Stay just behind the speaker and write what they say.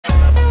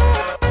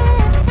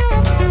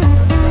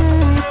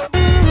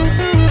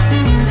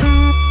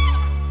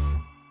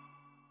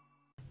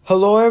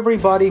Hello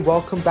everybody,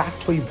 welcome back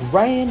to a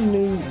brand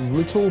new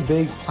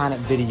LittleBigPlanet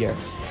video.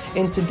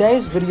 In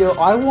today's video,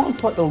 I want to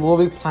talk about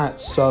the LittleBigPlanet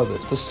servers.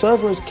 The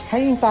servers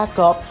came back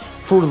up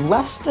for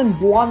less than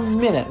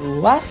 1 minute,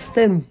 less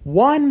than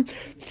 1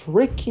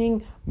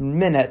 freaking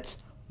minute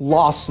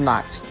last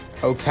night,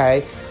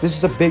 okay? This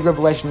is a big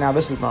revelation now.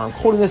 This is when I'm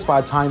recording this. By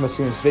the time I've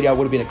seen this video, it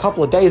would have been a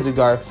couple of days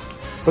ago,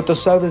 but the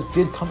servers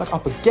did come back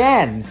up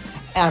again.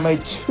 And I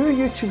made 2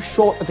 YouTube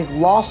shorts, I think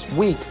last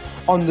week,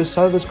 on the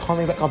servers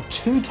coming back up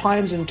 2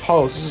 times in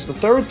total. This is the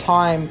 3rd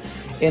time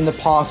in the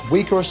past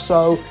week or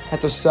so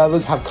that the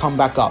servers have come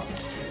back up.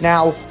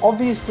 Now,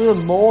 obviously, the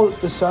more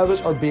the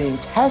servers are being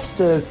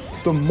tested,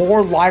 the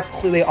more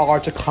likely they are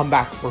to come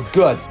back for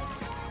good.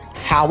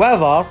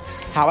 However,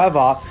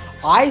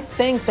 I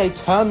think they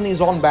turned these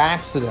on by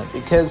accident,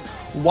 because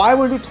why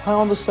would you turn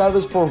on the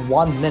servers for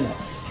 1 minute?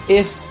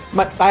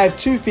 I have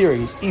 2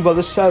 theories. Either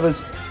the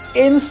servers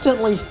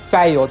instantly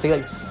failed,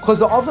 because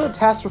the other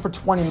tests were for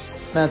 20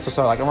 minutes or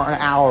so, like around an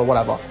hour or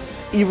whatever.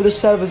 Either the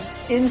servers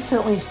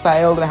instantly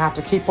failed and I have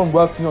to keep on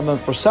working on them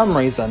for some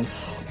reason,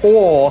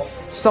 or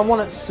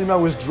someone at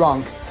Sumo was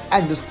drunk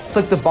and just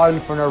clicked the button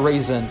for no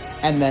reason,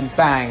 and then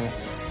bang,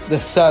 the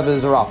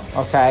servers are up,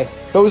 okay?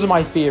 Those are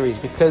my theories,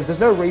 because there's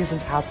no reason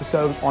to have the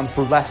servers on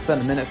for less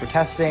than a minute for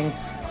testing.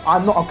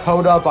 I'm not a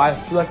coder, but I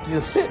feel like you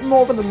need a bit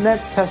more than a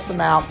minute to test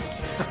them out,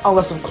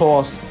 unless, of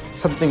course,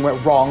 something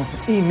went wrong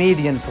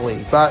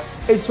immediately. But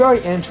it's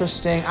very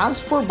interesting.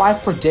 As for my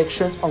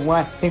predictions on when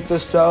I think the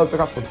server will pick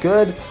up for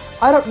good,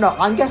 I don't know.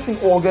 I'm guessing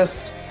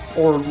August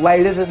or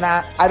later than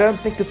that. I don't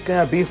think it's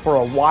going to be for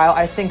a while.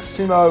 I think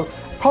Sumo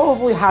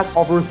probably has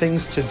other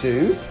things to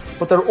do,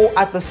 but they're all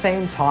at the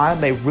same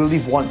time, they really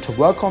want to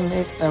work on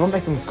this and want to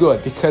make them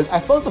good, because I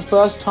felt the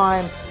first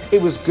time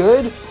it was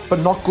good,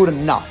 but not good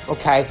enough,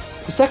 okay?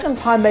 The second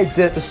time they did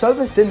it, the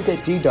servers didn't get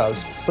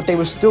DDoS, but they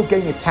were still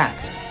getting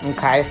attacked,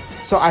 okay?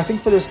 So I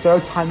think for this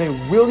 3rd time, they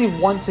really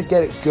want to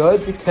get it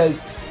good, because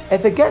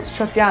if it gets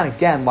shut down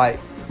again,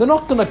 they're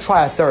not going to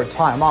try a 3rd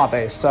time, are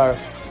they? So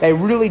they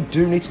really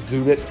do need to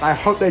do this. I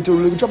hope they do a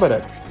really good job at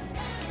it.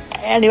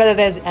 Anyway,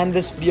 there's the end of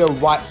this video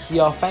right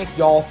here. Thank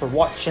y'all for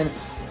watching.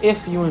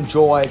 If you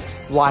enjoyed,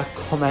 like,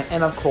 comment,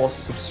 and of course,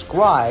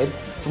 subscribe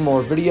for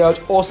more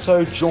videos.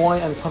 Also,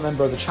 join and become a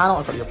member of the channel.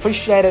 I really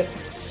appreciate it.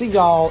 See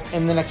y'all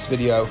in the next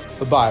video.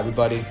 Bye-bye,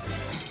 everybody.